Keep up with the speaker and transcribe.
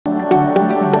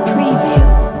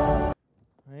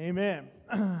Amen.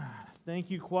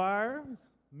 Thank you, choir.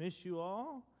 Miss you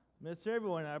all. Miss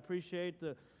everyone. I appreciate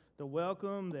the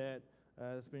welcome that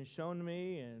has been shown to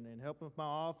me and helping with my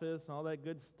office and all that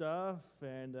good stuff.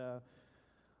 And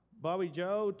Bobby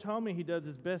Joe told me he does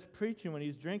his best preaching when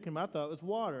he's drinking. I thought it was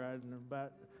water.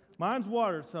 Mine's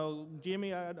water. So,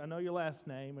 Jimmy, I know your last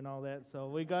name and all that. So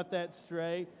we got that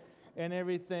straight and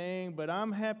everything. But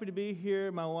I'm happy to be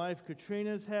here. My wife,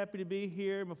 Katrina's happy to be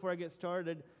here. Before I get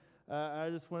started, I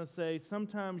just want to say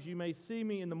sometimes you may see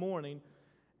me in the morning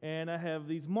and I have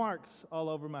these marks all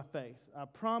over my face. I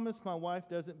promise my wife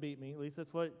doesn't beat me. At least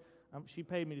that's what she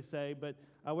paid me to say. But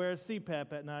I wear a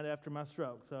CPAP at night after my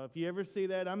stroke. So if you ever see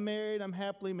that, I'm married. I'm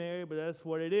happily married, but that's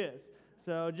what it is.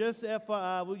 So just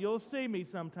FYI, you'll see me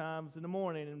sometimes in the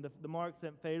morning and the marks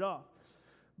haven't fade off.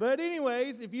 But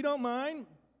anyways, if you don't mind,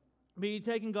 be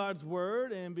taking God's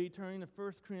Word and be turning to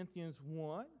 1 Corinthians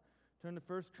 1. Turn to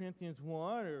 1 Corinthians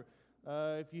 1, or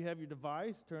if you have your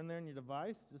device, turn there in your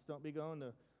device. Just don't be going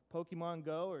to Pokemon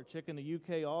Go or checking the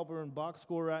UK Auburn box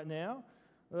score right now.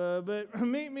 But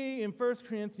meet me in 1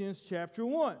 Corinthians chapter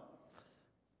 1.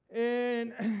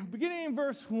 And beginning in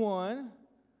verse 1,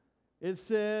 it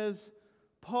says,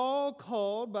 Paul,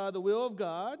 called by the will of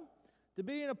God to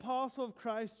be an apostle of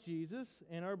Christ Jesus,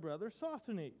 and our brother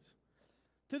Sosthenes,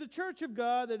 to the church of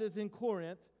God that is in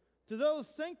Corinth, to those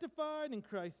sanctified in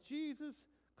Christ Jesus,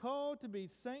 called to be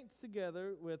saints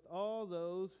together with all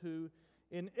those who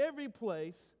in every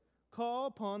place call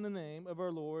upon the name of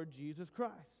our Lord Jesus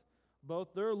Christ,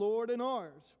 both their Lord and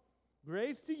ours.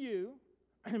 Grace to you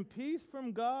and peace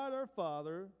from God our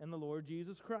Father and the Lord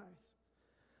Jesus Christ.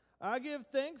 I give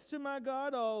thanks to my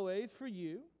God always for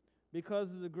you, because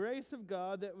of the grace of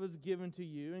God that was given to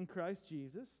you in Christ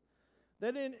Jesus,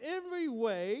 that in every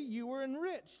way you were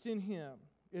enriched in him,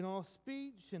 in all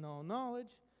speech and all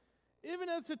knowledge, even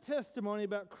as the testimony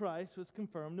about Christ was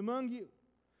confirmed among you,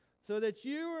 so that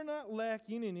you are not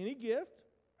lacking in any gift,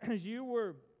 as you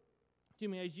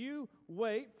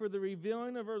wait for the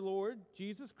revealing of our Lord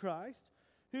Jesus Christ,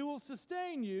 who will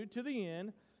sustain you to the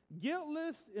end,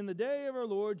 guiltless in the day of our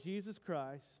Lord Jesus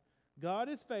Christ. God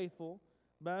is faithful,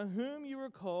 by whom you were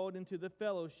called into the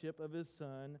fellowship of his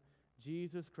Son,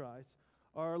 Jesus Christ,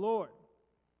 our Lord.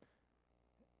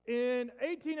 In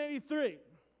 1883,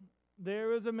 there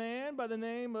was a man by the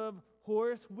name of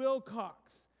Horace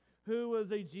Wilcox, who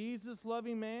was a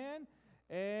Jesus-loving man,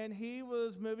 and he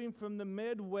was moving from the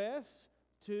Midwest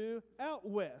to out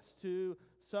west, to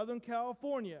Southern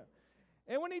California.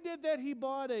 And when he did that, he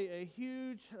bought a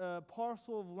huge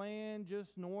parcel of land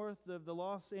just north of the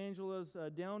Los Angeles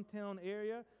downtown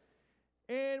area.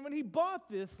 And when he bought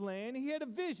this land, he had a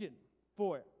vision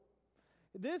for it.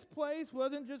 This place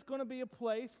wasn't just going to be a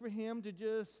place for him to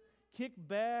just kick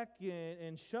back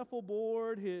and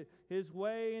shuffleboard his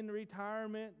way into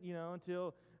retirement,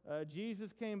 until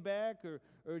Jesus came back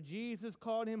or Jesus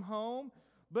called him home.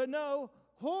 But no,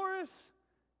 Horace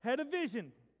had a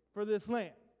vision for this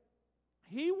land.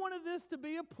 He wanted this to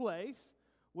be a place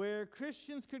where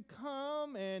Christians could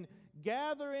come and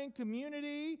gather in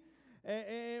community,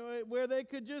 and where they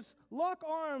could just lock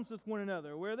arms with one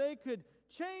another, where they could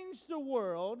change the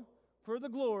world for the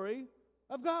glory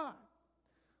of God.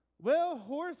 Well,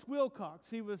 Horace Wilcox,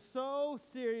 he was so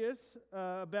serious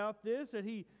about this that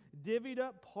he divvied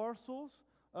up parcels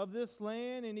of this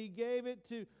land and he gave it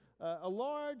to a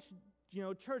large,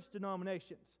 church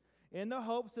denominations in the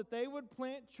hopes that they would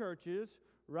plant churches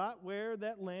right where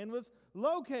that land was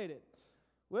located.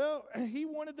 Well, he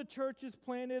wanted the churches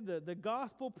planted, the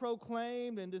gospel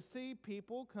proclaimed, and to see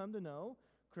people come to know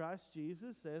Christ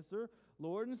Jesus as their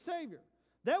Lord and Savior.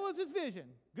 That was his vision.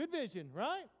 Good vision,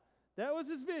 right? That was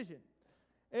his vision.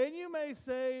 And you may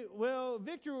say, well,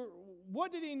 Victor,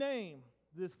 what did he name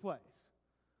this place?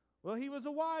 Well, he was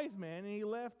a wise man, and he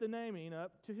left the naming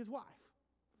up to his wife.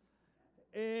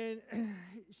 And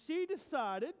she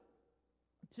decided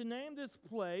to name this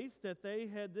place that they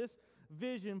had this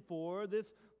vision for,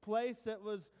 this place that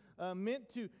was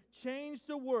meant to change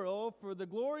the world for the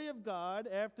glory of God,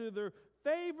 after their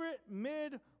favorite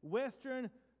Midwestern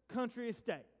country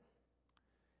estate.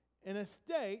 An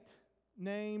estate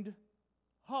named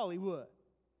Hollywood.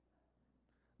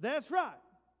 That's right,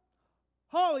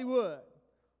 Hollywood.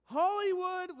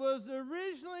 Hollywood was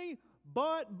originally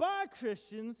bought by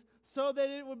Christians so that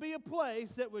it would be a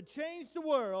place that would change the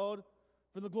world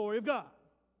for the glory of God.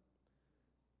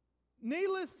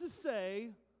 Needless to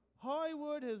say,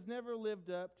 Hollywood has never lived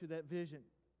up to that vision.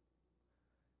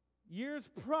 Years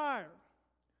prior,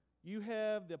 you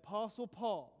have the Apostle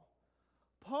Paul.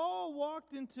 Paul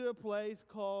walked into a place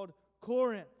called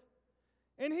Corinth,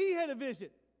 and he had a vision.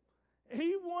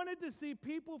 He wanted to see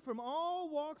people from all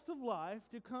walks of life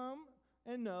to come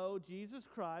and know Jesus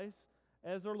Christ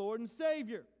as our Lord and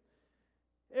Savior.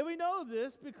 And we know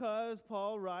this because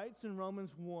Paul writes in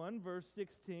Romans 1, verse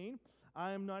 16,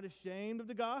 I am not ashamed of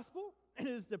the gospel. It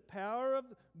is the power of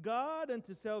God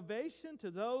unto salvation to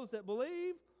those that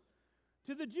believe,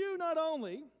 to the Jew not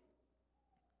only,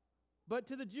 but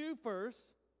to the Jew first,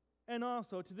 and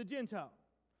also to the Gentile.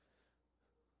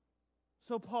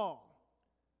 So Paul,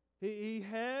 he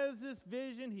has this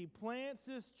vision, he plants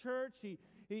this church,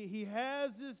 he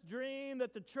has this dream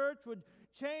that the church would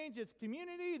change its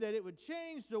community, that it would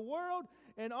change the world,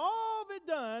 and all of it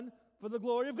done for the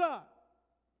glory of God.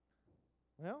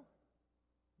 Well,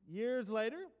 years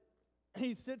later,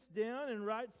 he sits down and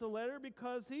writes a letter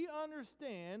because he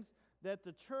understands that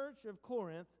the church of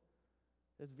Corinth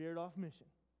has veered off mission.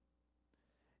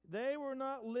 They were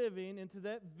not living into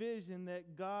that vision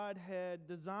that God had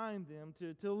designed them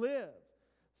to live.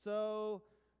 So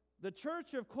the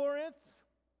church of Corinth,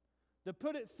 to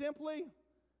put it simply,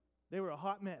 they were a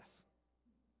hot mess.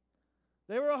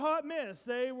 They were a hot mess.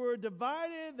 They were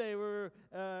divided. They were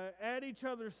at each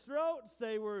other's throats.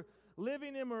 They were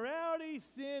living immorality.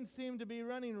 Sin seemed to be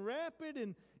running rapid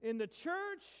in the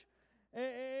church.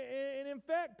 And in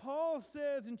fact, Paul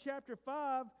says in chapter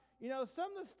 5,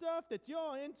 some of the stuff that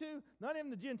y'all into, not even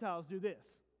the Gentiles do this.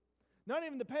 Not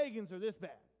even the pagans are this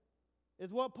bad,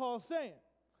 is what Paul's saying.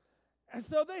 And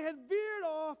so they had veered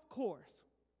off course.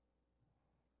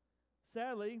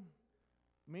 Sadly,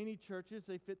 many churches,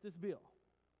 they fit this bill.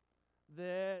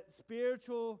 That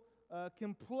spiritual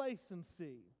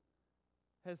complacency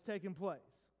has taken place.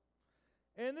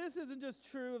 And this isn't just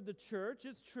true of the church,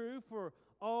 it's true for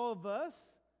all of us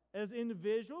as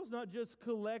individuals, not just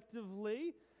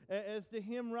collectively. As the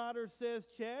hymn writer says,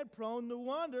 Chad, prone to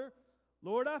wander,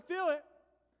 Lord, I feel it.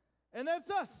 And that's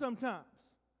us sometimes.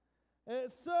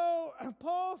 So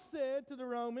Paul said to the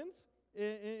Romans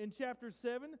in chapter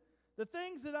 7, the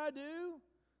things that I do,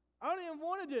 I don't even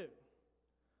want to do.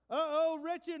 Oh,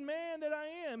 wretched man that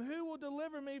I am, who will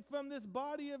deliver me from this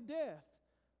body of death?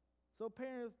 So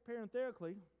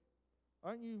parenthetically,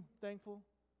 aren't you thankful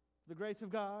for the grace of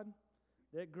God?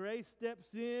 That grace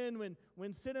steps in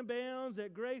when sin abounds,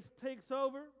 that grace takes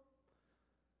over.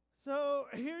 So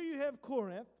here you have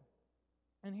Corinth,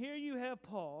 and here you have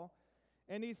Paul,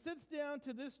 and he sits down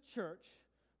to this church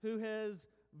who has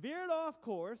veered off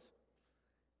course,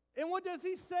 and what does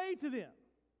he say to them?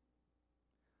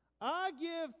 I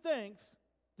give thanks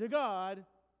to God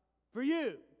for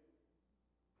you.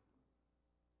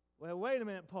 Well, wait a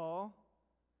minute, Paul.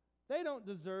 They don't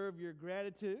deserve your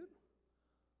gratitude.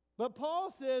 But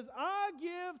Paul says, I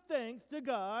give thanks to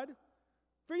God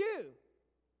for you.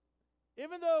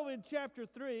 Even though in chapter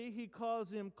 3 he calls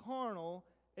them carnal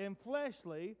and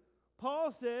fleshly,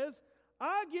 Paul says,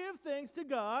 I give thanks to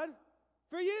God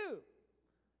for you.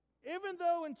 Even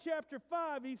though in chapter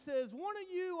 5 he says, one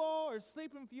of you all are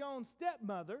sleeping with your own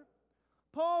stepmother,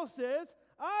 Paul says,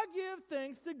 I give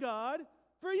thanks to God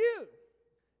for you.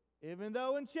 Even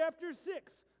though in chapter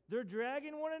 6 they're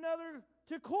dragging one another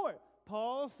to court,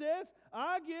 Paul says,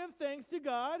 I give thanks to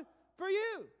God for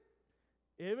you.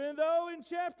 Even though in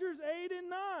chapters 8 and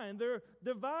 9 they're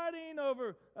dividing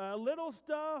over little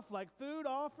stuff like food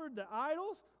offered to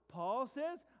idols, Paul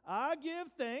says, I give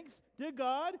thanks to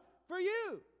God for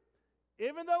you.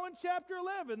 Even though in chapter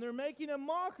 11 they're making a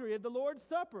mockery of the Lord's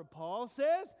Supper, Paul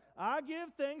says, I give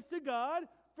thanks to God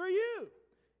for you.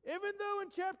 Even though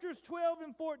in chapters 12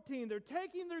 and 14 they're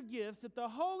taking their gifts that the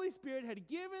Holy Spirit had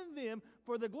given them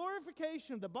for the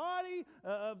glorification of the body,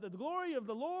 of the glory of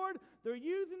the Lord, they're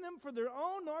using them for their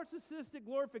own narcissistic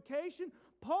glorification,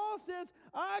 Paul says,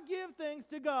 I give thanks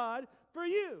to God for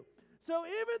you. So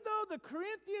even though the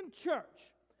Corinthian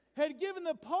church had given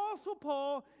the Apostle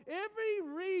Paul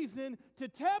every reason to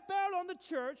tap out on the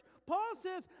church, Paul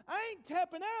says, I ain't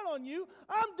tapping out on you,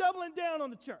 I'm doubling down on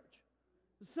the church.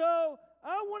 So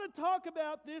I want to talk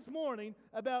about this morning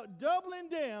about doubling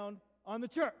down on the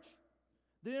church,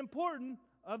 the importance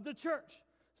of the church.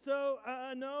 So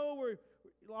I know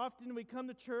often we come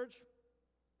to church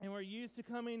and we're used to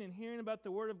coming and hearing about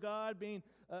the Word of God being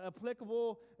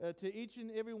applicable to each and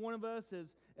every one of us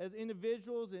as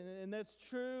individuals, and that's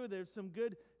true. There's some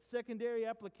good secondary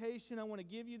application I want to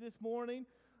give you this morning.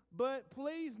 But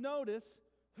please notice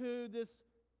who this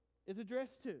is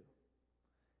addressed to.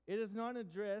 It is not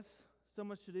addressed so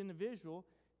much to the individual,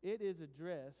 it is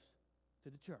addressed to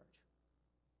the church.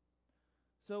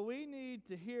 So we need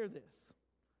to hear this,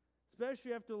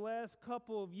 especially after the last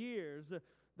couple of years.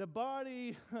 The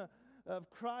body of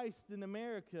Christ in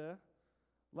America,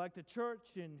 like the church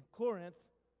in Corinth,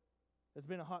 has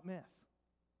been a hot mess.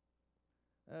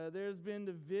 There's been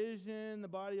division in the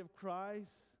body of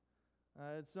Christ.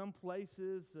 In some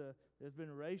places, there's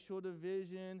been racial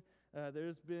division.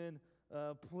 There's been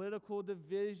political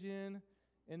division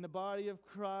in the body of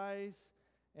Christ.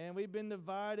 And we've been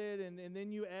divided. And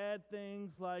then you add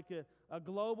things like a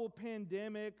global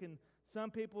pandemic. And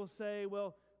some people say,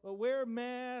 well, wear a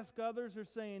mask. Others are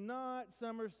saying not.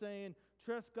 Some are saying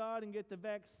trust God and get the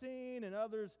vaccine. And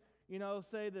others,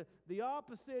 say the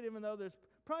opposite, even though there's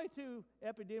probably 2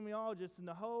 epidemiologists in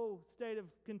the whole state of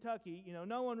Kentucky.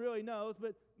 No one really knows,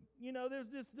 but, there's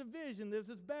this division. There's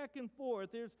this back and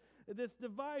forth. There's this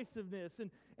divisiveness.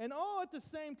 And all at the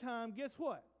same time, guess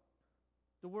what?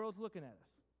 The world's looking at us.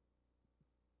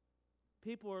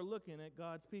 People are looking at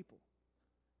God's people,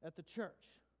 at the church.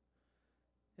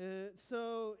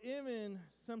 So even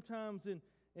sometimes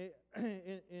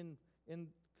in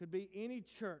could be any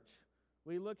church,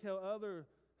 we look how other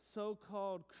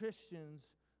so-called Christians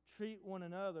treat one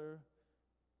another,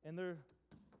 and they're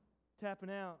tapping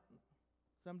out.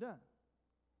 So I'm done.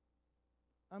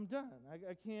 I'm done.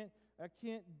 I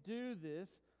can't do this.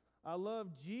 I love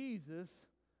Jesus.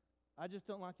 I just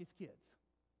don't like his kids.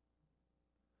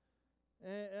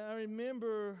 And I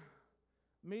remember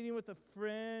meeting with a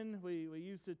friend. We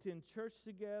used to attend church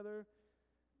together.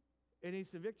 And he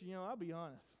said, Victor, I'll be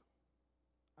honest.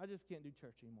 I just can't do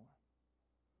church anymore.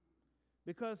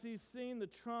 Because he's seen the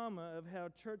trauma of how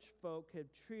church folk have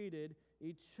treated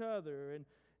each other.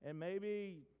 And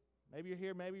maybe you're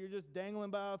here, maybe you're just dangling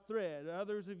by a thread.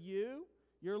 Others of you,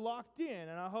 you're locked in.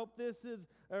 And I hope this is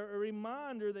a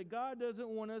reminder that God doesn't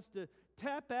want us to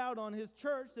tap out on his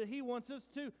church, that he wants us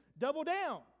to double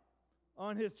down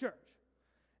on his church.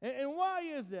 And why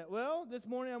is that? Well, this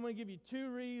morning I'm going to give you 2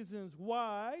 reasons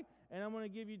why, and I'm going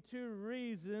to give you 2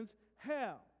 reasons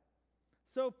how.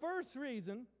 So first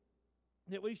reason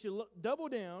that we should double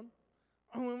down,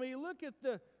 when we look at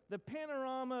the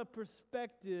panorama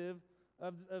perspective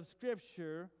of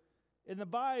Scripture, in the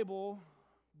Bible,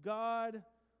 God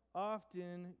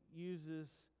often uses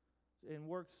and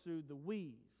works through the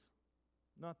we's,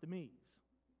 not the me's.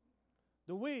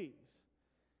 The we's.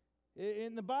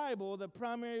 In the Bible, the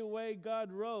primary way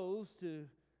God rose to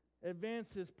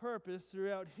advance his purpose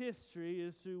throughout history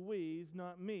is through we's,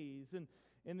 not me's. And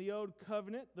in the Old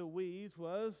Covenant, the we's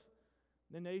was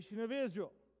the nation of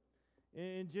Israel.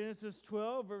 In Genesis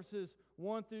 12, verses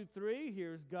 1 through 3,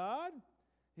 here's God.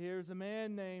 Here's a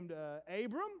man named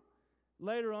Abram.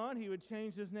 Later on, he would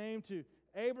change his name to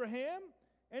Abraham.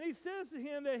 And he says to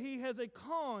him that he has a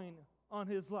calling on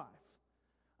his life.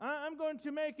 I'm going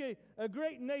to make a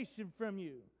great nation from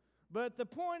you. But the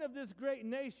point of this great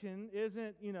nation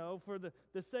isn't, for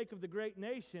the sake of the great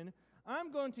nation.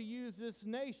 I'm going to use this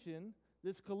nation,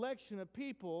 this collection of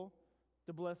people,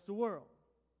 to bless the world.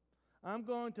 I'm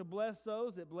going to bless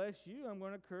those that bless you. I'm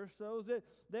going to curse those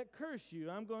that curse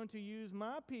you. I'm going to use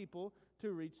my people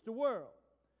to reach the world.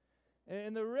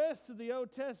 And the rest of the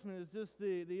Old Testament is just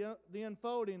the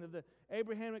unfolding of the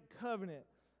Abrahamic covenant.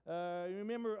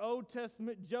 Remember Old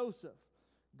Testament Joseph.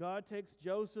 God takes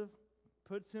Joseph,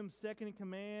 puts him second in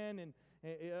command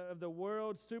of the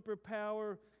world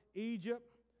superpower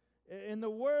Egypt. And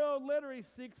the world literally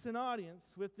seeks an audience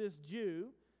with this Jew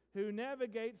who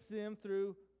navigates them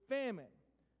through famine.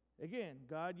 Again,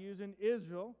 God using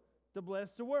Israel to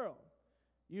bless the world.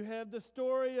 You have the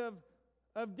story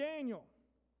of Daniel.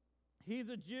 He's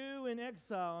a Jew in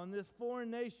exile in this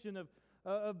foreign nation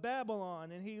of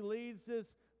Babylon, and he leads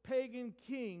this pagan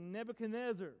king,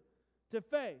 Nebuchadnezzar, to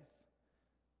faith.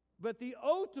 But the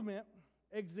ultimate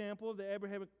example of the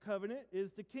Abrahamic covenant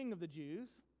is the King of the Jews,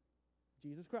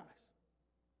 Jesus Christ.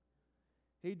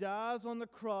 He dies on the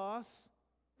cross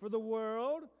for the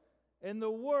world, and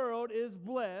the world is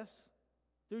blessed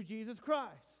through Jesus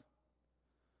Christ.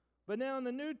 But now in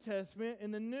the New Testament,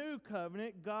 in the New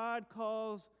Covenant, God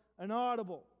calls an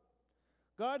audible.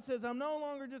 God says, I'm no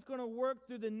longer just going to work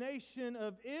through the nation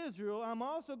of Israel, I'm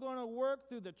also going to work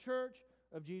through the church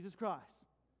of Jesus Christ.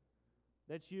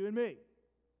 That's you and me.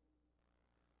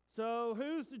 So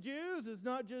who's the Jews? It's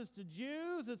not just the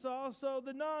Jews, it's also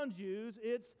the non-Jews.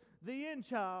 It's the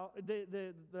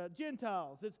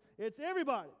Gentiles. It's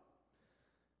everybody.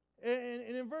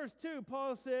 And in verse 2,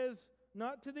 Paul says,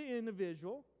 not to the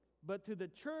individual, but to the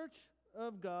church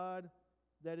of God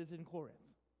that is in Corinth.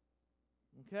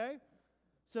 Okay?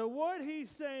 So what he's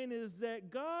saying is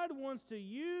that God wants to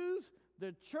use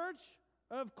the church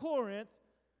of Corinth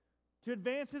to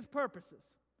advance his purposes.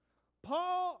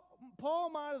 Paul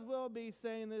might as well be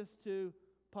saying this to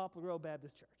Poplar Grove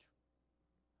Baptist Church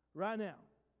right now.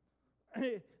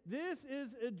 This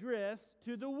is addressed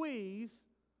to the we's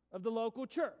of the local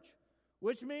church.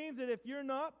 which means that if you're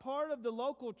not part of the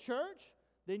local church,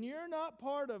 then you're not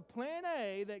part of plan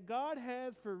A that God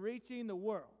has for reaching the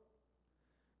world.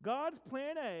 God's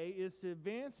plan A is to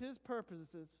advance His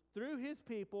purposes through His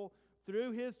people,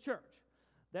 through His church.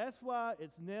 That's why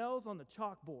it's nails on the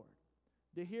chalkboard.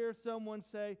 To hear someone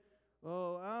say,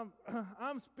 "Oh,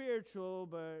 I'm spiritual,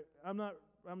 but I'm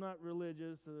not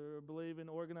religious or believe in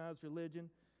organized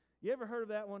religion." You ever heard of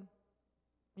that one?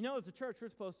 You know, as a church, we're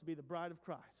supposed to be the bride of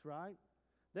Christ, right?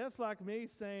 That's like me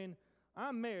saying,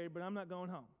 "I'm married, but I'm not going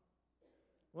home."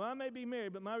 Well, I may be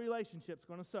married, but my relationship's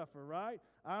going to suffer, right?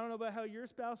 I don't know about how your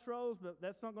spouse rolls, but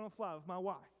that's not going to fly with my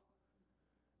wife.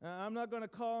 I'm not going to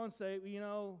call and say,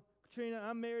 "Katrina,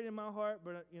 I'm married in my heart,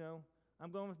 but,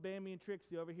 I'm going with Bambi and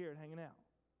Trixie over here and hanging out."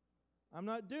 I'm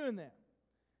not doing that.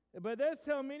 But that's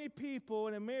how many people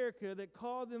in America that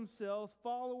call themselves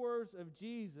followers of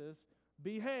Jesus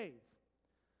behave.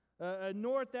 A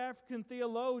North African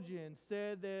theologian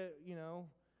said that,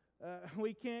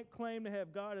 we can't claim to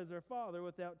have God as our father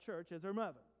without church as our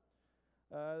mother.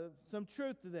 Some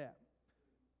truth to that.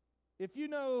 If you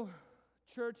know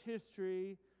church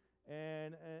history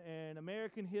and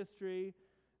American history,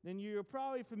 then you're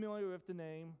probably familiar with the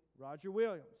name Roger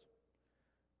Williams.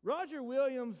 Roger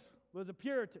Williams was a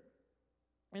Puritan.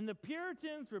 And the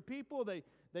Puritans were people,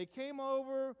 they came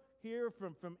over here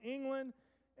from England,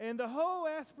 and the whole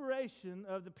aspiration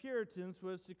of the Puritans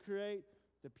was to create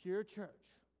the pure church.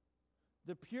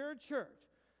 The pure church.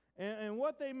 And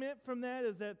what they meant from that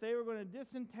is that they were going to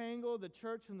disentangle the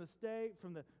church from the state,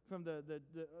 from the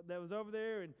that was over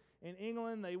there in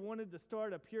England. They wanted to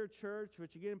start a pure church,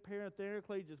 which again,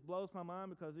 parenthetically, just blows my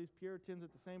mind because these Puritans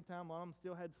at the same time, a lot of them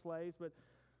still had slaves, but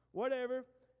whatever.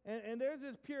 And there's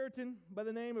this Puritan by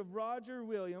the name of Roger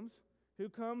Williams who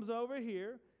comes over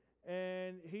here,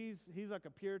 and he's like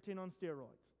a Puritan on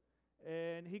steroids.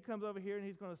 And he comes over here, and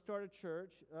he's going to start a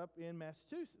church up in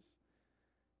Massachusetts.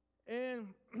 And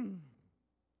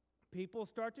people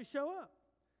start to show up.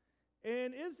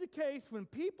 And it's the case when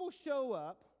people show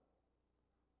up,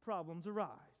 problems arise.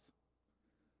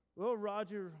 Well,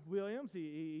 Roger Williams,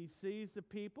 he sees the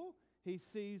people, he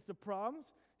sees the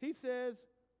problems. He says,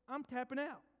 "I'm tapping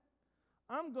out.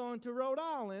 I'm going to Rhode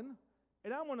Island,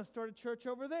 and I want to start a church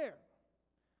over there."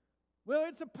 Well,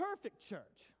 it's a perfect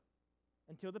church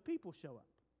until the people show up.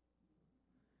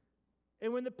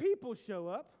 And when the people show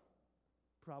up,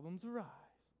 problems arise.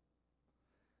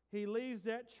 He leaves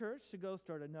that church to go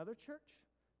start another church,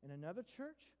 and another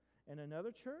church, and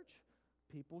another church.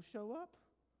 People show up,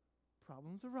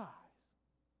 problems arise.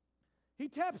 He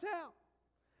taps out.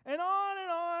 And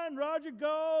on Roger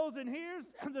goes, and here's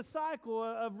the cycle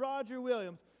of Roger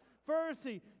Williams. First,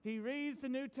 he reads the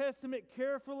New Testament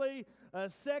carefully.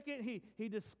 Second, he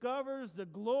discovers the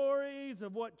glories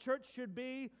of what church should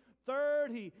be.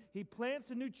 Third, he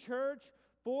plants a new church.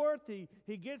 Fourth,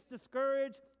 he gets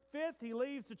discouraged. Fifth, he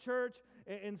leaves the church.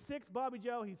 And sixth, Bobby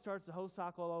Joe, he starts the whole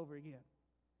cycle all over again.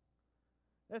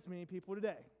 That's many people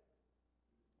today.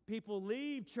 People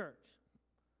leave church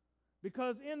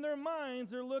because in their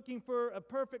minds they're looking for a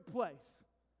perfect place.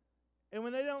 And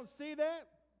when they don't see that,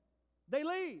 they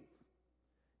leave.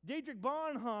 Dietrich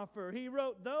Bonhoeffer, he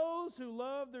wrote, "Those who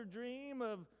love their dream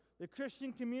of the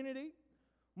Christian community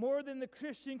more than the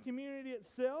Christian community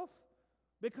itself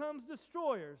becomes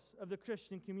destroyers of the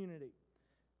Christian community,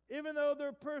 even though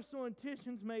their personal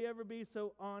intentions may ever be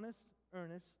so honest,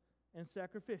 earnest, and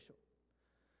sacrificial."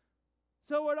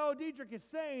 So what old Dietrich is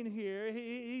saying here,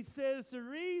 he says the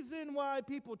reason why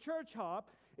people church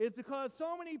hop is because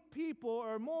so many people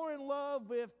are more in love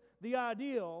with the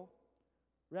ideal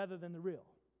rather than the real.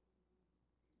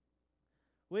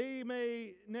 We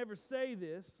may never say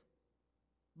this,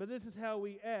 but this is how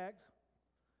we act.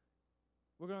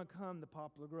 We're going to come to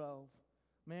Poplar Grove.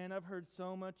 Man, I've heard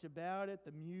so much about it.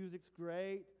 The music's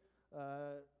great.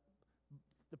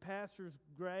 The pastor's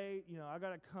great. I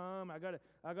got to come. I got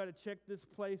to check this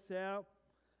place out.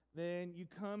 Then you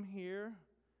come here.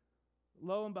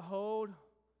 Lo and behold,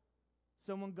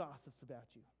 someone gossips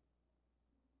about you.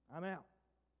 I'm out.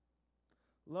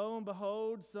 Lo and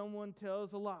behold, someone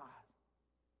tells a lie.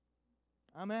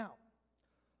 I'm out.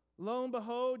 Lo and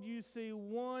behold, you see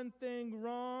one thing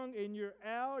wrong and you're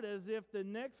out as if the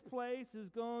next place is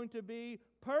going to be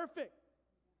perfect.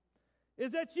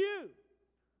 Is that you?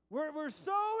 We're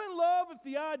so in love with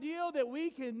the ideal that we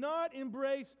cannot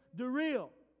embrace the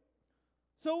real.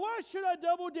 So why should I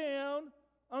double down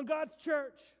on God's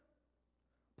church?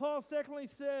 Paul secondly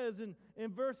says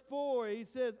in verse 4, he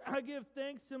says, "I give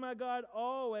thanks to my God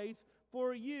always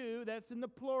for you," that's in the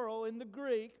plural in the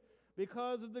Greek,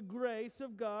 "because of the grace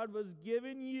of God was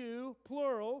given you,"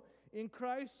 plural, in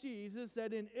Christ Jesus,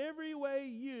 that in every way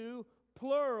you,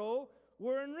 plural,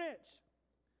 were enriched.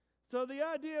 So the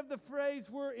idea of the phrase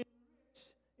 "were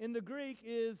enriched" in the Greek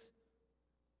is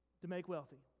to make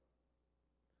wealthy.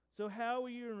 So how were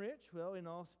you enriched? Well, in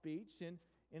all speech and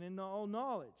in all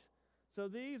knowledge. So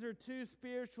these are two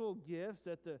spiritual gifts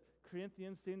that the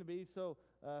Corinthians seem to be so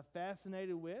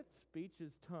fascinated with. Speech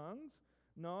is tongues,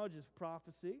 knowledge is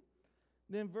prophecy.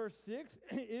 Then verse 6,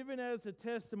 even as the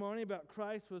testimony about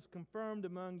Christ was confirmed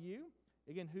among you.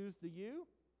 Again, who's the you?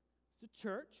 It's the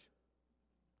church.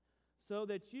 So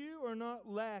that you are not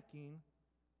lacking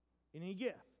any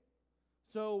gift.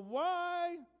 So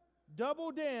why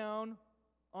double down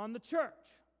on the church?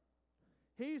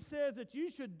 He says that you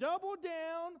should double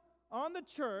down on the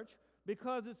church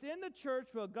because it's in the church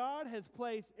where God has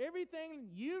placed everything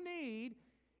you need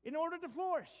in order to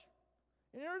flourish.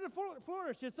 In order to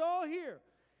flourish, it's all here.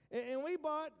 And we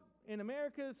bought, in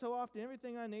America so often,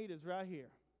 everything I need is right here.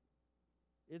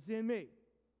 It's in me.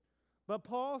 But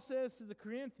Paul says to the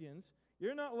Corinthians,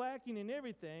 you're not lacking in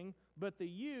everything, but the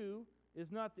you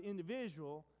is not the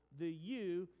individual. The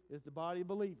you is the body of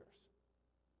believers.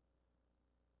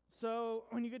 So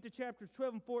when you get to chapters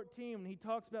 12 and 14, when he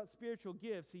talks about spiritual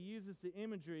gifts, he uses the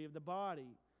imagery of the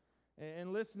body.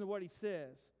 And listen to what he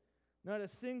says. Not a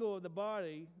single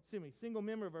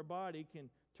member of our body can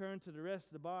turn to the rest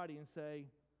of the body and say,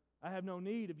 I have no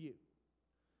need of you.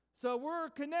 So we're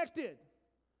connected.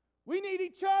 We need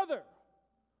each other.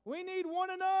 We need one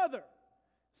another.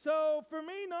 So for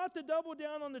me not to double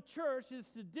down on the church is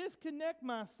to disconnect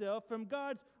myself from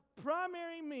God's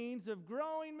primary means of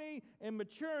growing me and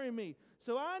maturing me.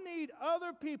 So I need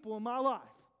other people in my life.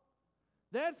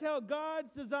 That's how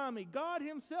God's designed me. God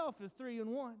himself is 3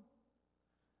 in 1.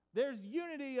 There's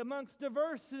unity amongst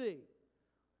diversity.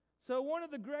 So one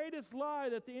of the greatest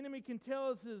lies that the enemy can tell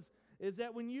us is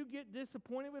that when you get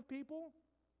disappointed with people,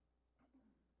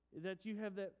 is that you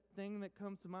have that thing that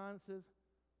comes to mind that says,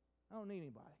 I don't need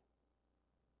anybody.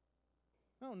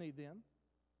 I don't need them.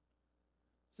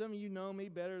 Some of you know me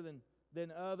better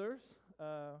than others.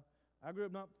 I grew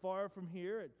up not far from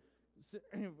here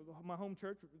at my home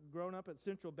church, growing up at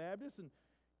Central Baptist, and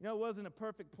it wasn't a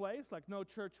perfect place like no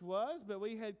church was, but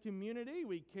we had community.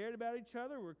 We cared about each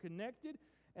other. We're connected.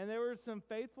 And there were some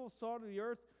faithful, salt of the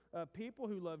earth people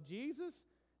who loved Jesus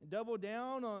and doubled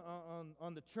down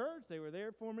on the church. They were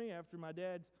there for me after my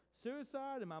dad's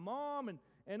suicide and my mom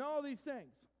and all these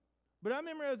things. But I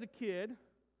remember as a kid,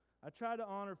 I tried to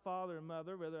honor father and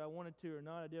mother, whether I wanted to or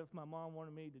not. I did what my mom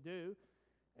wanted me to do.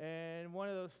 And one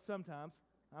of those, sometimes,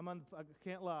 I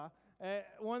can't lie,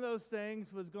 one of those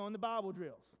things was going to Bible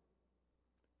drills.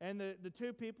 And the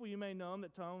two people, you may know them,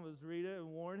 that taught them was Rita and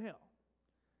Warren Hill.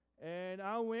 And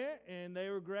I went, and they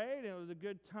were great, and it was a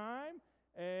good time,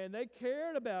 and they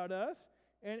cared about us.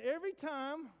 And every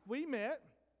time we met,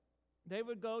 they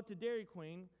would go to Dairy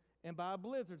Queen and buy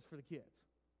blizzards for the kids.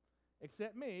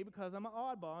 Except me, because I'm an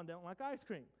oddball and don't like ice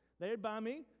cream. They would buy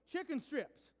me chicken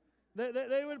strips.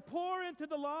 They would pour into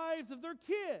the lives of their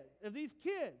kids, of these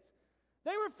kids.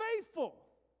 They were faithful.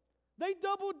 They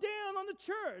doubled down on the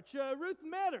church. Ruth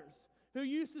Metters, who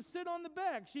used to sit on the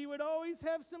back, she would always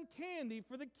have some candy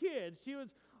for the kids. She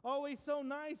was always so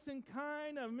nice and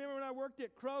kind. I remember when I worked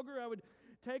at Kroger, I would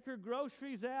take her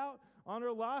groceries out. On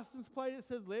her license plate, it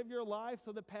says, live your life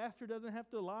so the pastor doesn't have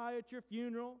to lie at your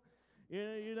funeral.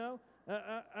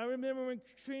 I remember when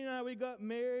Katrina and we got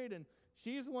married, and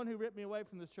she's the one who ripped me away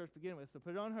from this church to begin with, so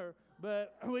put it on her.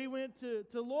 But we went to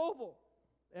Louisville,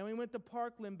 and we went to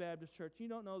Parkland Baptist Church. You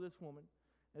don't know this woman.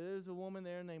 There's a woman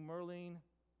there named Merlene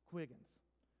Quiggins.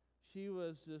 She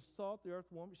was just salt the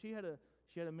earth woman. She had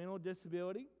a mental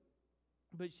disability,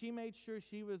 but she made sure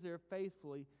she was there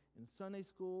faithfully in Sunday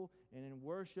school and in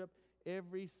worship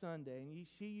every Sunday. And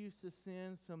she used to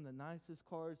send some of the nicest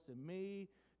cards to me,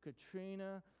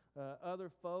 Katrina, other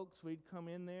folks. We'd come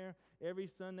in there every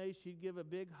Sunday. She'd give a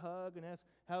big hug and ask,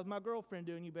 how's my girlfriend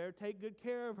doing? You better take good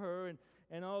care of her,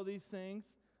 and all these things.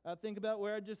 I think about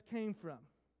where I just came from.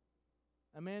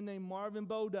 A man named Marvin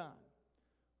Bodine.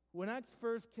 When I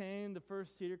first came to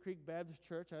First Cedar Creek Baptist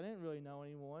Church, I didn't really know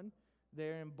anyone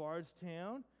there in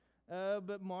Bardstown.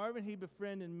 But Marvin, he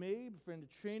befriended me, befriended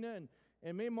Trina,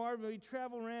 and me and Marvin, we'd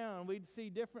travel around. We'd see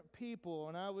different people,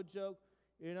 and I would joke,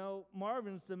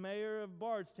 Marvin's the mayor of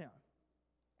Bardstown.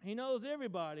 He knows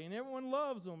everybody, and everyone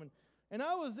loves him. And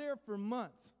I was there for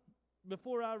months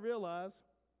before I realized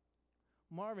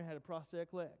Marvin had a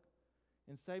prosthetic leg.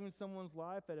 And saving someone's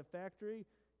life at a factory,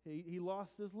 he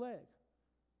lost his leg.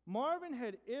 Marvin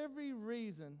had every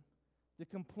reason to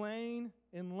complain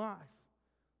in life,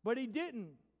 but he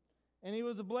didn't. And he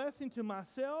was a blessing to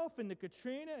myself and to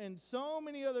Katrina and so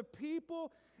many other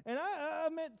people. And I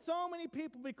met so many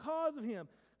people because of him.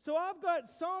 So I've got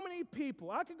so many people.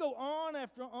 I could go on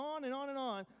after on and on and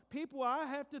on. People I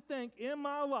have to thank in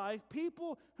my life.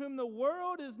 People whom the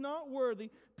world is not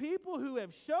worthy. People who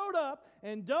have showed up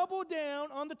and doubled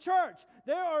down on the church.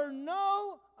 There are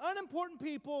no unimportant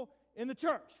people in the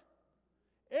church.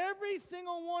 Every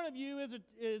single one of you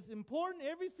is important.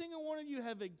 Every single one of you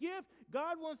have a gift.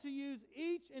 God wants to use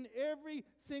each and every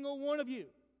single one of you.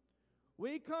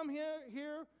 We come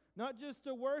here not just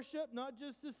to worship, not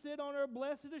just to sit on our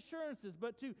blessed assurances,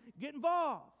 but to get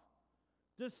involved,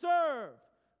 to serve.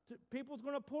 People's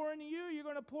going to pour into you, you're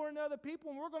going to pour into other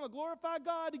people, and we're going to glorify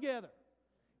God together.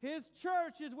 His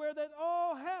church is where that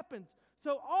all happens.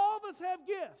 So all of us have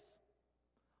gifts.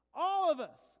 All of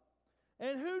us.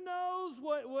 And who knows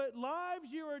what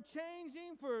lives you are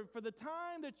changing for the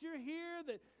time that you're here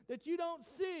that you don't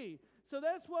see. So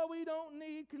that's why we don't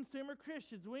need consumer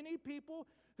Christians. We need people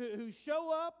who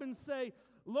show up and say,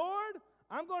 Lord,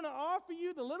 I'm going to offer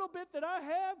you the little bit that I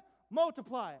have,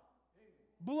 multiply it.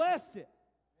 Bless it.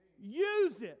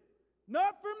 Use it.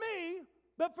 Not for me,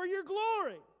 but for your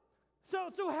glory.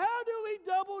 So how do we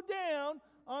double down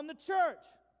on the church?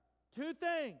 Two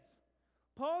things.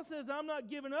 Paul says, I'm not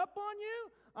giving up on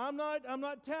you. I'm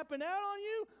not tapping out on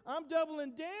you. I'm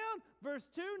doubling down. Verse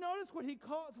 2, notice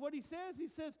what he says. He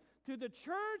says, to the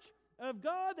church of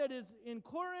God that is in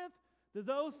Corinth, to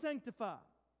those sanctified.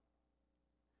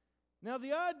 Now,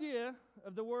 the idea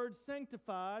of the word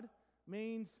sanctified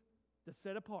means to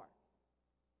set apart.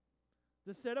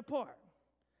 To set apart.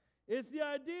 It's the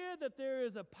idea that there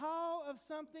is a pile of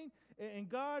something, and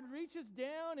God reaches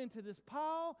down into this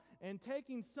pile and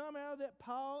taking some out of that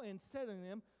pile and setting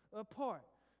them apart.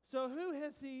 So who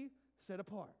has he set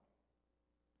apart?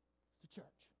 It's the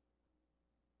church.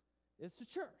 It's the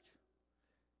church.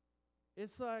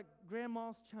 It's like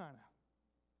grandma's china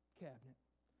cabinet.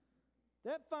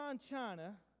 That fine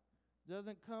china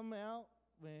doesn't come out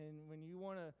when you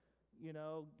want to,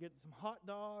 get some hot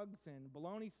dogs and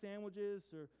bologna sandwiches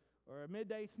or a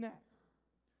midday snack.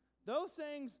 Those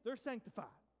things, they're sanctified.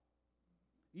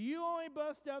 You only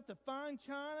bust out the fine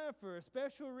china for a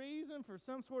special reason, for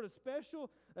some sort of special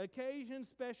occasion,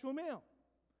 special meal.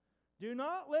 Do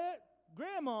not let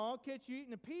Grandma catch you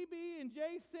eating a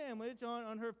PB&J sandwich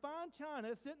on her fine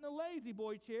china, sitting in the lazy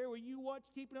boy chair where you watch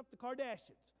Keeping Up the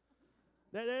Kardashians.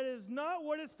 That is not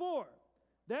what it's for.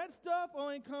 That stuff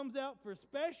only comes out for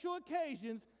special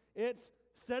occasions. It's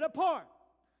set apart.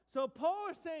 So Paul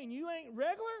is saying you ain't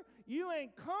regular, you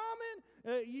ain't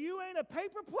common, you ain't a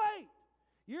paper plate.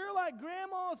 You're like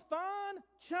grandma's fine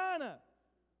china.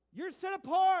 You're set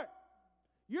apart.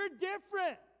 You're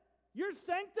different. You're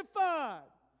sanctified.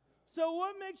 So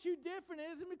what makes you different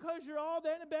isn't because you're all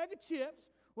that in a bag of chips.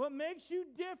 What makes you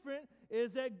different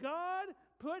is that God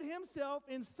put himself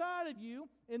inside of you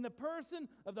in the person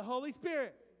of the Holy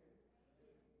Spirit.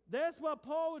 That's why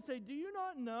Paul would say, do you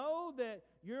not know that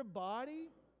your body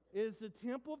is the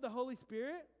temple of the Holy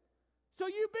Spirit? So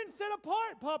you've been set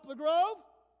apart, Poplar Grove.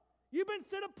 You've been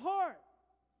set apart.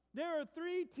 There are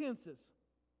 3 tenses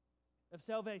of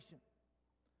salvation.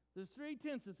 There's 3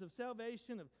 tenses of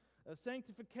salvation, of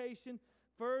sanctification.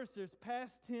 First, there's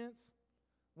past tense.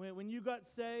 When you got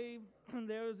saved,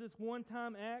 there was this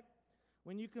one-time act.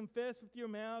 When you confess with your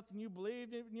mouth and you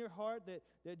believed in your heart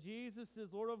that Jesus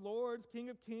is Lord of Lords, King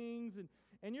of Kings,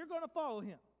 and you're going to follow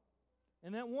him.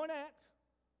 And that one act,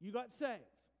 you got saved.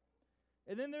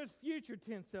 And then there's future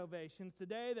tense salvations.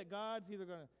 Today that Jesus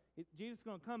is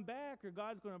going to come back, or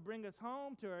God's going to bring us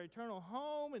home to our eternal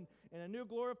home and a new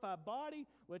glorified body,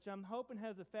 which I'm hoping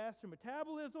has a faster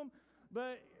metabolism.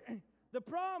 But the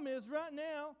problem is right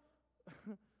now,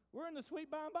 we're in the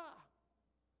sweet by and by.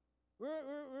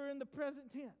 We're in the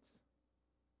present tense.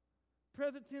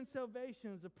 Present tense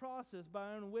salvation is the process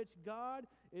by which God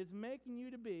is making you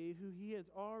to be who he has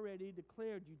already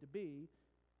declared you to be,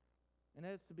 and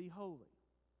that's to be holy.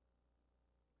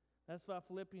 That's why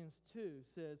Philippians 2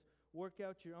 says, work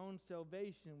out your own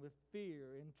salvation with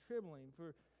fear and trembling,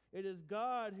 for it is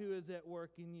God who is at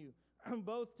work in you,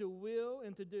 both to will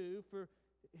and to do for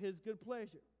his good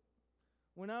pleasure.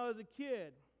 When I was a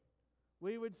kid,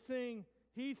 we would sing,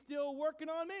 he's still working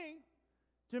on me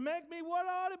to make me what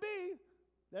I ought to be.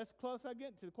 That's close I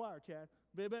get to the choir, Chad.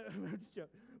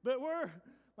 But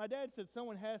my dad said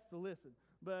someone has to listen.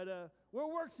 But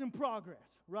we're works in progress,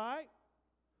 right?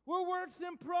 We're works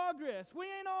in progress. We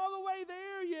ain't all the way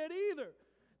there yet either.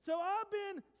 So I've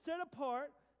been set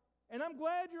apart, and I'm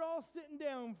glad you're all sitting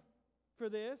down for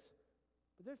this,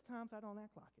 but there's times I don't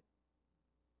act like it.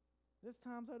 There's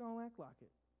times I don't act like it.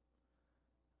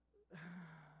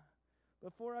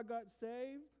 before I got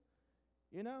saved,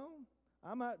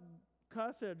 I might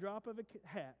cuss at a drop of a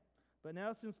hat. But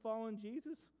now since following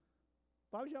Jesus,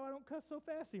 probably I don't cuss so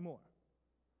fast anymore.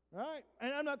 Right?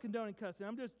 And I'm not condoning cussing.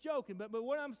 I'm just joking. But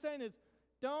what I'm saying is,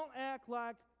 don't act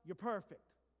like you're perfect.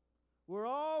 We're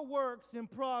all works in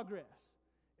progress.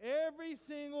 Every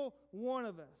single one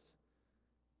of us.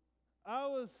 I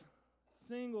was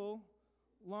single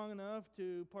long enough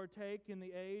to partake in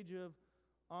the age of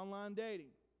online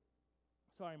dating.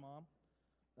 Sorry, Mom.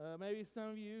 Maybe some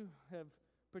of you have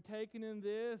partaken in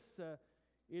this.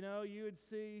 You would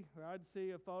see, or I'd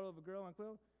see a photo of a girl like,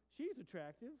 well, she's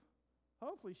attractive.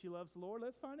 Hopefully she loves the Lord.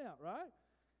 Let's find out, right?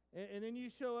 And then you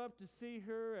show up to see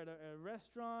her at a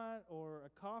restaurant or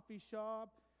a coffee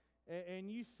shop,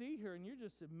 and you see her, and you're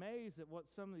just amazed at what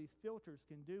some of these filters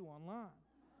can do online.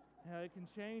 How it can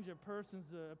change a person's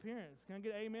appearance. Can I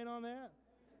get amen on that?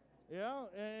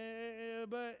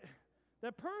 But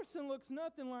that person looks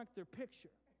nothing like their picture.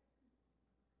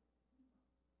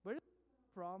 But it's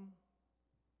a problem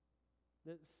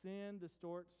that sin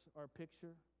distorts our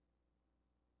picture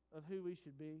of who we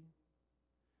should be.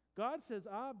 God says,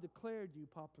 I've declared you,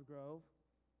 Poplar Grove,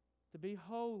 to be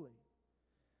holy.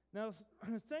 Now,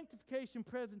 sanctification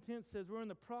present tense says we're in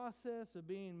the process of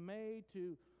being made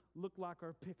to look like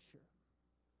our picture.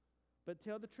 But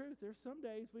tell the truth, there's some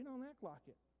days we don't act like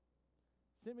it.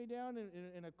 Sit me down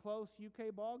in a close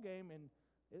UK ball game, and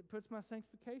it puts my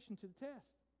sanctification to the test.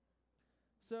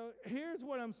 So here's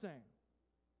what I'm saying.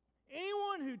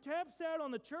 Anyone who taps out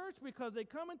on the church because they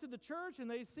come into the church and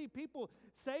they see people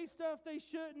say stuff they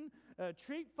shouldn't,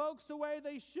 treat folks the way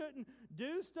they shouldn't,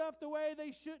 do stuff the way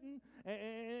they shouldn't,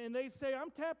 and they say, I'm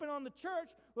tapping on the church,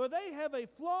 well, they have a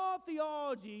flawed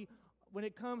theology when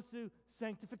it comes to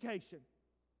sanctification.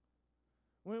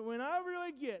 When I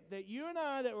really get that you and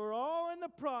I, that we're all in the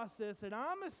process, that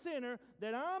I'm a sinner,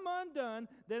 that I'm undone,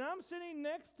 that I'm sitting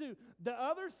next to the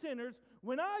other sinners,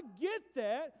 when I get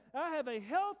that, I have a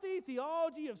healthy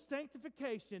theology of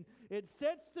sanctification. It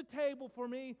sets the table for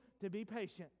me to be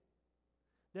patient,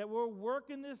 that we're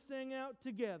working this thing out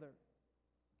together.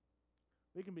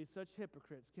 We can be such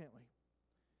hypocrites, can't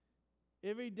we?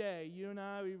 Every day, you and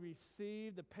I, we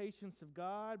receive the patience of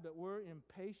God, but we're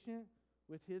impatient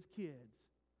with His kids.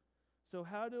 So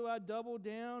how do I double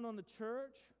down on the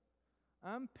church?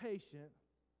 I'm patient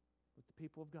with the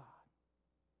people of God.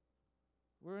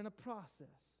 We're in a process.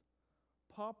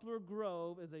 Poplar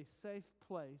Grove is a safe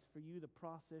place for you to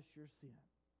process your sin.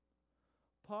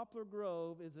 Poplar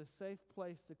Grove is a safe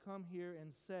place to come here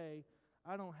and say,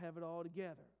 I don't have it all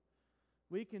together.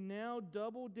 We can now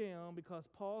double down because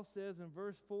Paul says in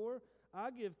verse 4,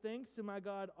 I give thanks to my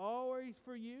God always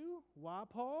for you. Why,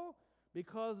 Paul?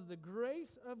 Because of the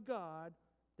grace of God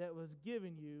that was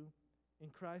given you in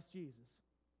Christ Jesus.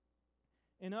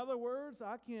 In other words,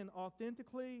 I can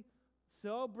authentically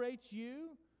celebrate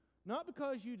you, not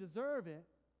because you deserve it,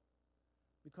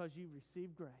 because you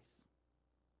received grace.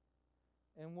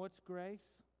 And what's grace?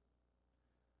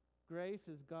 Grace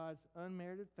is God's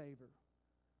unmerited favor.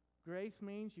 Grace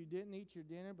means you didn't eat your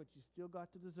dinner, but you still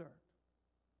got the dessert.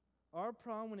 Our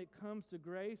problem when it comes to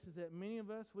grace is that many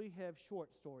of us, we have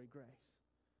short story grace,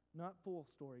 not full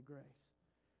story grace.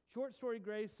 Short story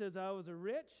grace says, I was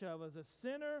rich, I was a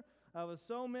sinner, I was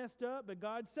so messed up, but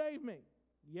God saved me.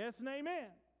 Yes and amen.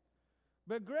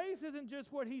 But grace isn't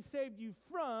just what He saved you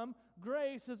from,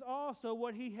 grace is also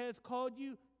what He has called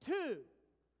you to.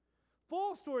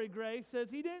 Full story grace says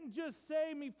He didn't just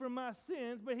save me from my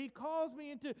sins, but He calls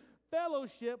me into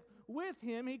fellowship with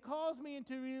Him. He calls me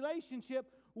into relationship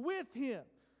with Him.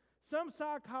 Some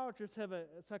psychiatrists have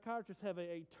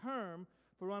a term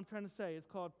for what I'm trying to say. It's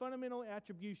called fundamental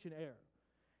attribution error.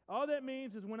 All that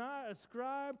means is when I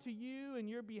ascribe to you and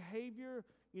your behavior,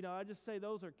 I just say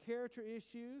those are character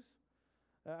issues.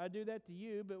 I do that to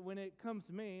you, but when it comes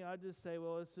to me, I just say,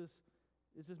 well, it's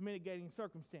just mitigating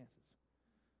circumstances.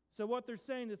 So what they're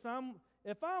saying is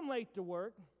if I'm late to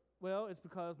work, well, it's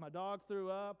because my dog threw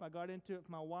up, I got into it with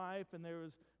my wife, and there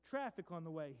was traffic on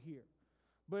the way here.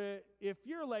 But if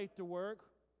you're late to work,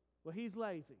 well, he's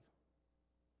lazy.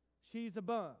 She's a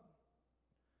bum.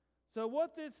 So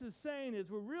what this is saying is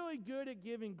we're really good at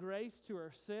giving grace to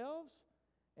ourselves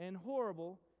and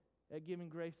horrible at giving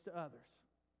grace to others.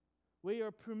 We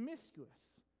are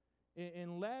promiscuous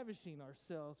in lavishing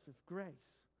ourselves with grace.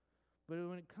 But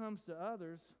when it comes to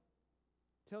others,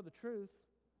 tell the truth,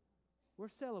 we're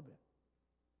celibate.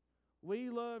 We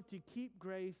love to keep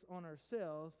grace on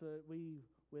ourselves, but we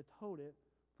withhold it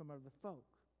from other folk.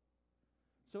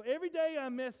 So every day I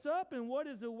mess up, and what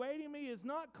is awaiting me is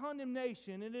not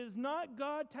condemnation. It is not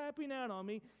God tapping out on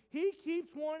me. He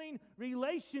keeps wanting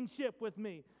relationship with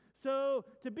me. So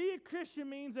to be a Christian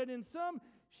means that in some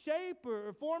shape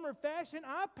or form or fashion,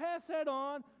 I pass that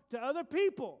on to other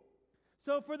people.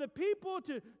 So for the people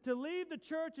to leave the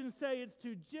church and say it's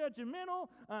too judgmental,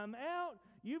 I'm out,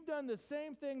 you've done the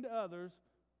same thing to others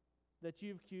that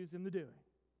you've accused them of doing.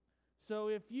 So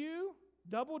if you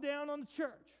double down on the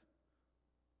church,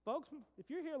 folks, if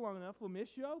you're here long enough, we'll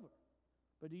miss you over.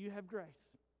 But do you have grace?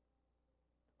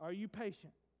 Are you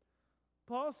patient?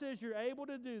 Paul says you're able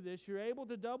to do this. You're able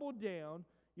to double down.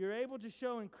 You're able to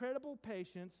show incredible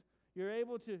patience. You're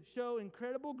able to show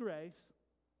incredible grace.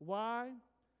 Why?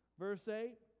 Verse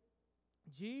 8,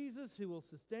 Jesus, who will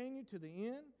sustain you to the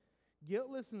end,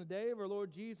 guiltless in the day of our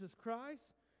Lord Jesus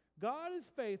Christ. God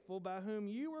is faithful, by whom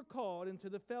you were called into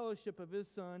the fellowship of His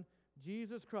Son,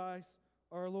 Jesus Christ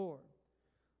our Lord.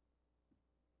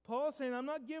 Paul's saying, I'm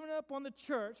not giving up on the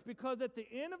church, because at the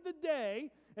end of the day,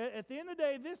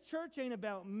 this church ain't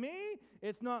about me.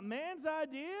 It's not man's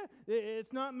idea.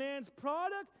 It's not man's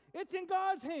product. It's in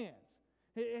God's hands.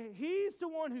 He's the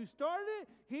one who started it.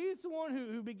 He's the one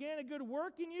who began a good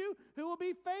work in you, who will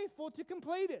be faithful to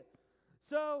complete it.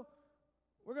 So,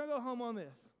 we're going to go home on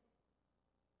this.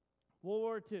 World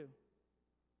War II.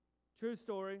 True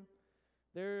story.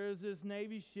 There is this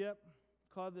Navy ship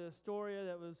called the Astoria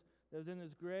that was in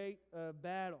this great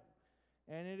battle.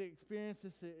 And it experienced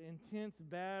this intense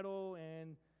battle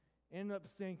and ended up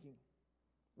sinking.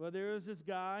 Well, there was this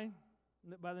guy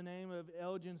by the name of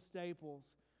Elgin Staples.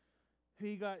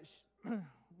 He got,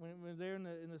 when he was there in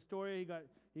the story,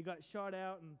 he got shot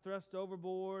out and thrust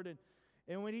overboard.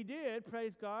 And when he did,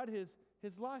 praise God,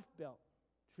 his life belt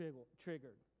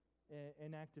triggered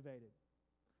and activated.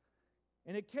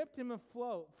 And it kept him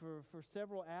afloat for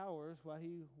several hours while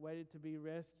he waited to be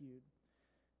rescued.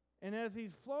 And as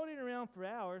he's floating around for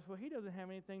hours, well, he doesn't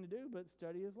have anything to do but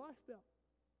study his life belt.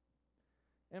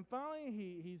 And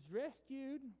finally, he's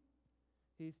rescued.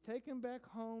 He's taken back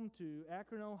home to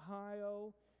Akron,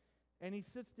 Ohio, and he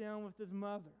sits down with his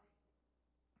mother.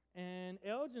 And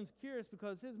Elgin's curious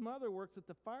because his mother works at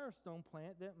the Firestone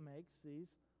plant that makes these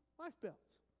life belts.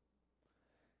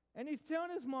 And he's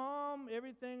telling his mom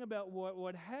everything about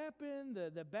what happened,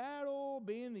 the battle,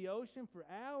 being in the ocean for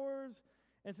hours,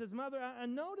 and says, Mother, I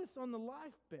noticed on the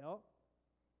life belt,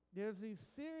 there's these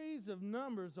series of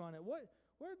numbers on it. What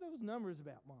are those numbers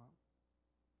about, Mom?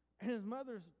 And his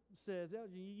mother says,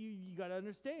 you got to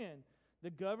understand,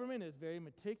 the government is very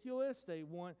meticulous. They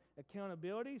want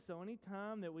accountability. So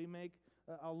anytime that we make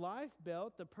a life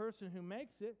belt, the person who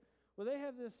makes it, well, they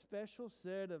have this special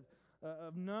set of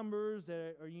numbers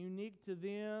that are unique to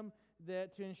them,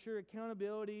 that to ensure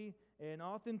accountability and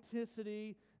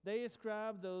authenticity, they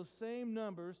ascribe those same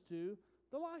numbers to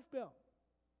the life belt.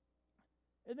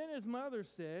 And then his mother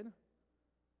said,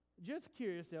 just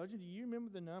curious, Elgin, do you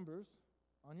remember the numbers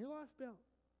on your life belt?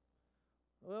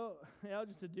 Well,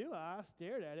 Elgin said, do I? I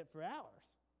stared at it for hours.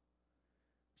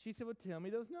 She said, well, tell me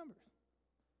those numbers.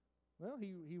 Well,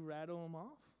 he rattled them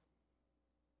off.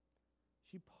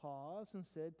 She paused and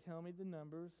said, tell me the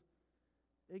numbers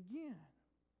again.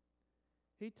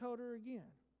 He told her again.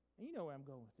 And you know where I'm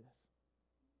going with this.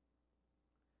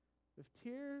 With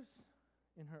tears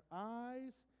in her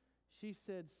eyes, she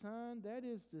said, son, that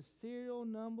is the serial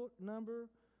number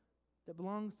that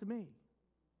belongs to me.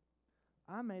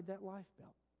 I made that life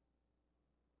belt.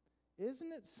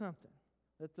 Isn't it something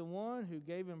that the one who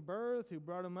gave him birth, who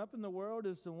brought him up in the world,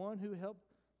 is the one who helped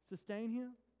sustain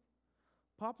him?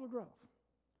 Poplar Grove,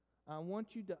 I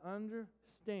want you to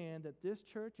understand that this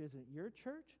church isn't your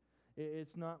church.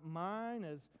 It's not mine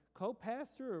as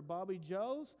co-pastor or Bobby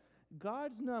Joe's.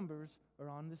 God's numbers are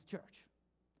on this church.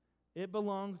 It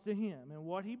belongs to Him. And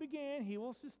what He began, He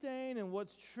will sustain. And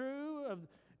what's true of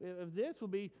this will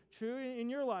be true in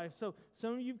your life. So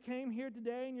some of you came here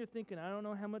today and you're thinking, I don't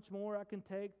know how much more I can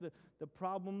take, the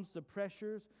problems, the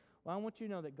pressures. Well, I want you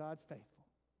to know that God's faithful.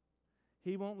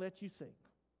 He won't let you sink.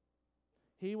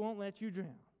 He won't let you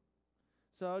drown.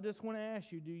 So I just want to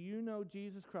ask you, do you know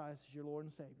Jesus Christ as your Lord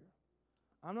and Savior?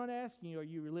 I'm not asking you, are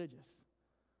you religious?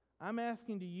 I'm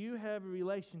asking, do you have a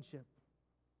relationship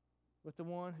with the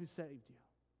one who saved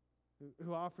you,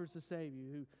 who offers to save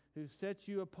you, who sets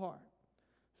you apart?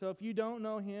 So if you don't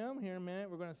know Him, here in a minute,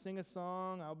 we're going to sing a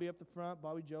song. I'll be up the front.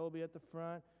 Bobby Joe will be at the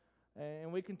front.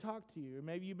 And we can talk to you. Or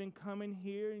maybe you've been coming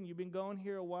here and you've been going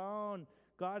here a while, and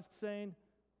God's saying,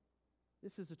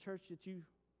 this is a church that you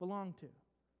belong to.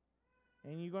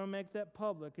 And you're going to make that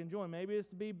public and join. Maybe it's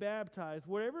to be baptized.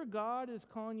 Whatever God is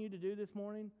calling you to do this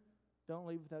morning, don't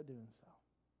leave without doing so.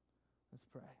 Let's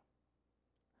pray.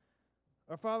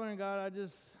 Our Father and God, I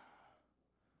just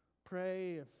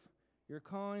pray if you're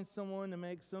calling someone to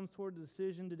make some sort of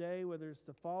decision today, whether it's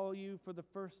to follow you for the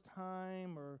first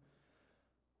time or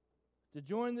to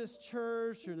join this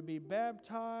church or to be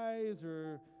baptized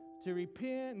or to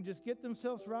repent and just get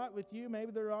themselves right with you.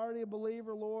 Maybe they're already a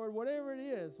believer, Lord. Whatever it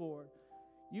is, Lord,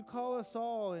 you call us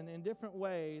all in different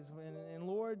ways. And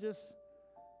Lord, just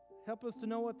help us to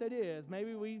know what that is.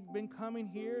 Maybe we've been coming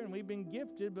here and we've been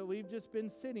gifted, but we've just been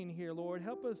sitting here, Lord.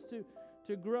 Help us to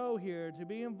grow here, to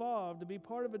be involved, to be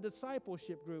part of a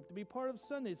discipleship group, to be part of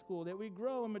Sunday school, that we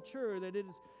grow and mature, that it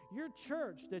is your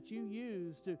church that you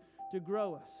use to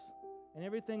grow us. And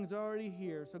everything's already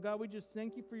here. So, God, we just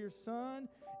thank you for your Son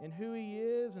and who he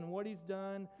is and what he's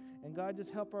done. And, God,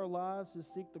 just help our lives to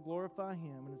seek to glorify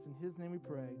him. And it's in his name we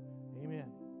pray.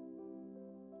 Amen.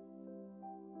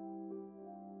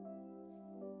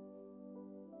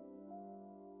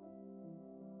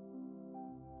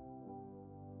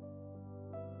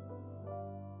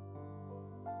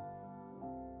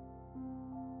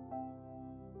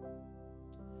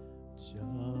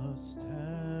 Just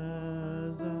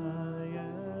as I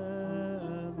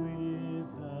am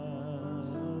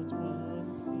without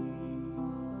one plea,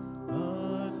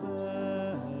 but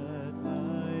that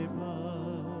thy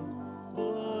blood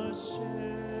was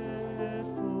shed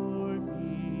for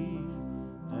me,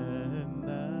 and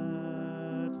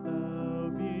that thou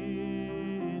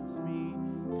bidst me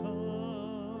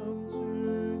come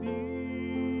to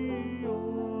thee, O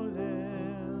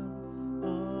Lamb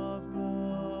of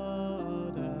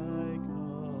God, I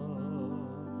come.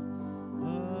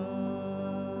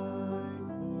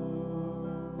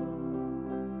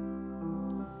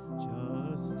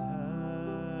 Just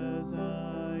as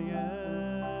I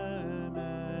am,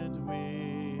 and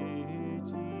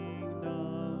waiting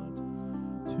not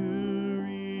to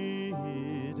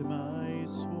rid my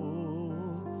soul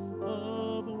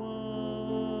of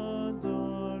one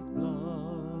dark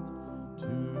blood,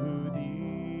 to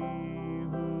thee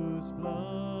whose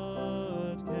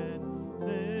blood can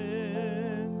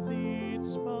cleanse each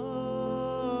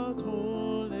spot,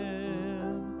 O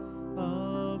Lamb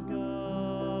of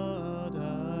God,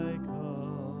 I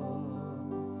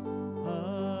come, I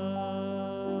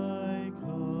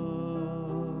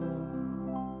come.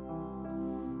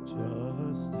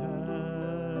 Just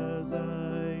as I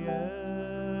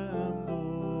am,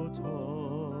 though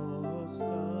tossed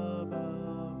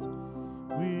about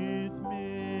with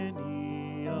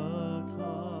many a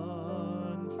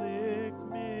conflict,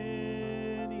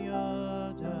 many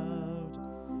a doubt,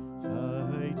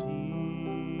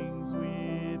 fightings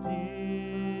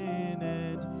within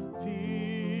and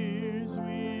fears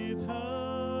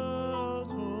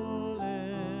without, O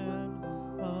Lamb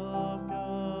of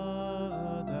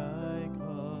God, I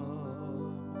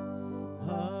come,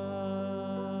 I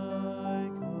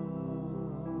come.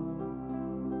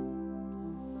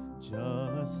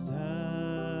 Just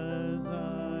as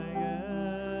I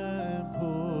am,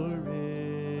 poor,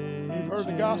 You've heard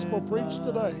the gospel preached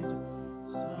today.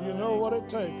 You know what it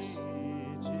takes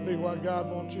to be what God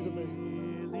wants you to be.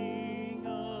 Healing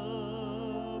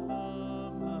of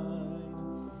the mind,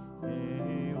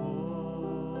 yea,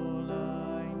 all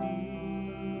I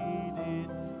need in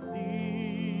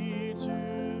thee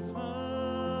to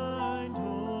find,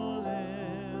 O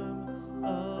Lamb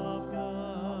of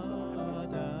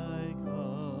God, I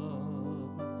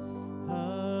come,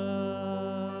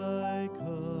 I come.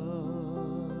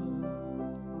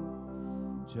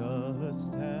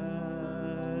 Just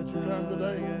as You come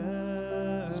today. I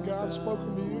Has God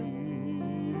spoken to you?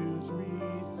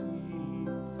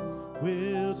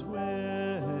 Wilt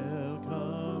welcome,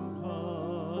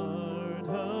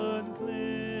 pardon,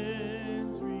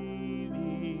 cleanse,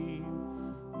 relieve,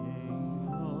 yea,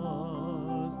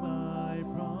 cause thy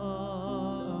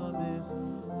promise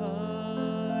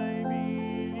I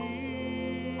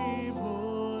believe,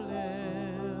 O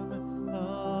Lamb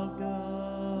of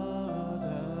God,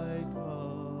 I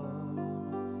come,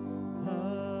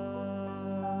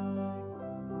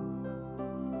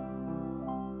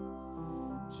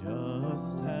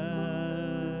 just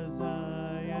as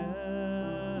I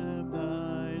am,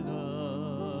 thy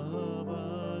love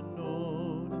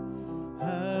unknown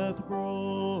hath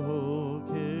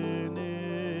broken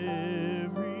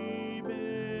every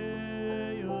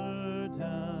barrier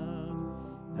down,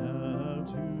 now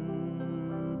to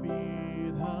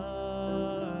be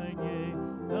thine, yea,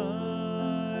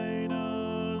 thine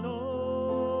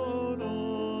alone, O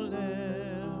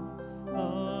Lamb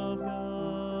of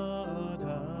God,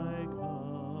 I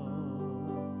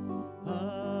come, I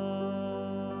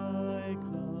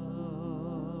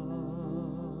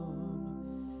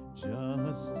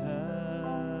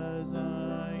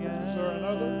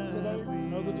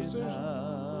another decision.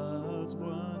 without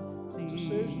one A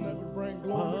decision that would bring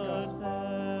glory to but God.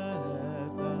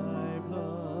 that thy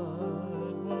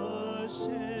blood was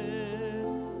shed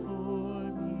for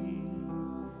me,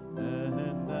 and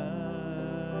that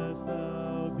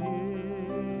thou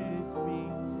bidst me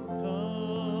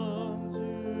come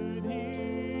to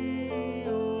thee,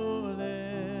 O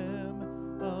Lamb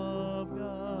of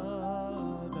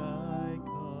God, I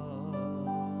come,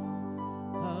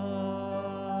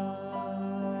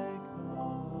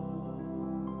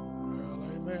 Well,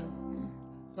 amen.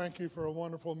 Thank you for a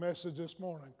wonderful message this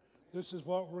morning. This is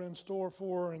what we're in store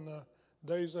for in the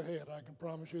days ahead. I can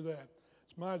promise you that.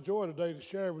 It's my joy today to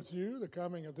share with you the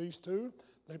coming of these two.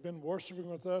 They've been worshiping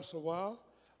with us a while.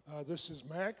 This is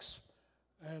Max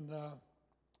and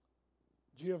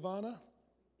Giovanna.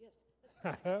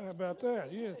 Yes. How about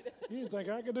that? You didn't think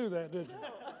I could do that, did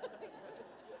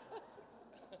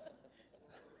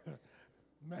you?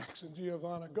 Max and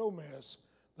Giovanna Gomez.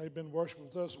 They've been worshiping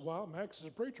with us a while. Max is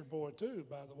a preacher boy too,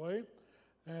 by the way.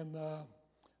 And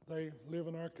they live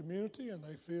in our community, and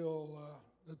they feel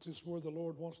that this is where the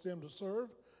Lord wants them to serve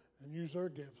and use their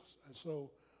gifts. And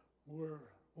so we're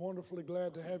wonderfully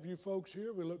glad to have you folks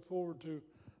here. We look forward to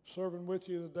serving with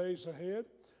you the days ahead.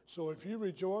 So if you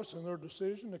rejoice in their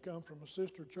decision to come from a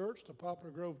sister church to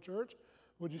Poplar Grove Church,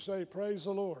 would you say, praise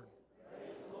the Lord?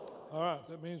 Praise the Lord. All right,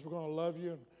 that means we're going to love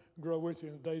you and grow with you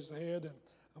in the days ahead. And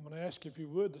I'm going to ask if you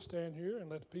would to stand here and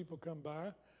let the people come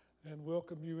by and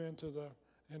welcome you into the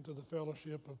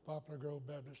fellowship of Poplar Grove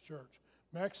Baptist Church.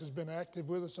 Max has been active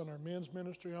with us in our men's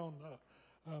ministry on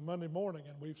Monday morning,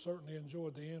 and we've certainly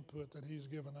enjoyed the input that he's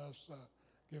given us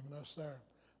there.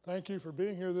 Thank you for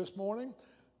being here this morning.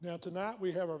 Now tonight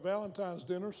we have our Valentine's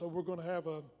dinner, so we're going to have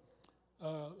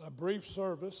a brief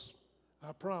service.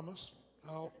 I promise.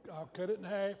 I'll cut it in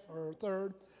half or a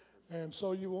third, and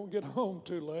so you won't get home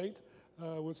too late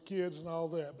with kids and all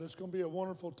that. But it's going to be a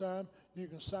wonderful time. You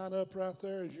can sign up right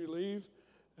there as you leave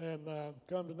and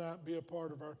come tonight and be a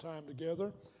part of our time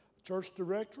together. Church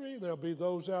directory, there'll be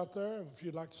those out there if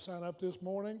you'd like to sign up this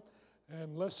morning.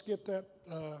 And let's get that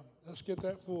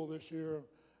full this year.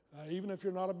 Even if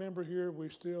you're not a member here, we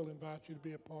still invite you to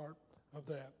be a part of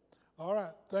that. All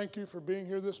right. Thank you for being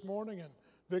here this morning. And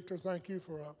Victor, thank you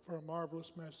for a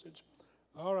marvelous message.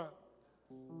 All right.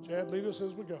 Chad, lead us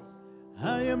as we go.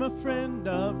 I am a friend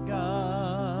of God.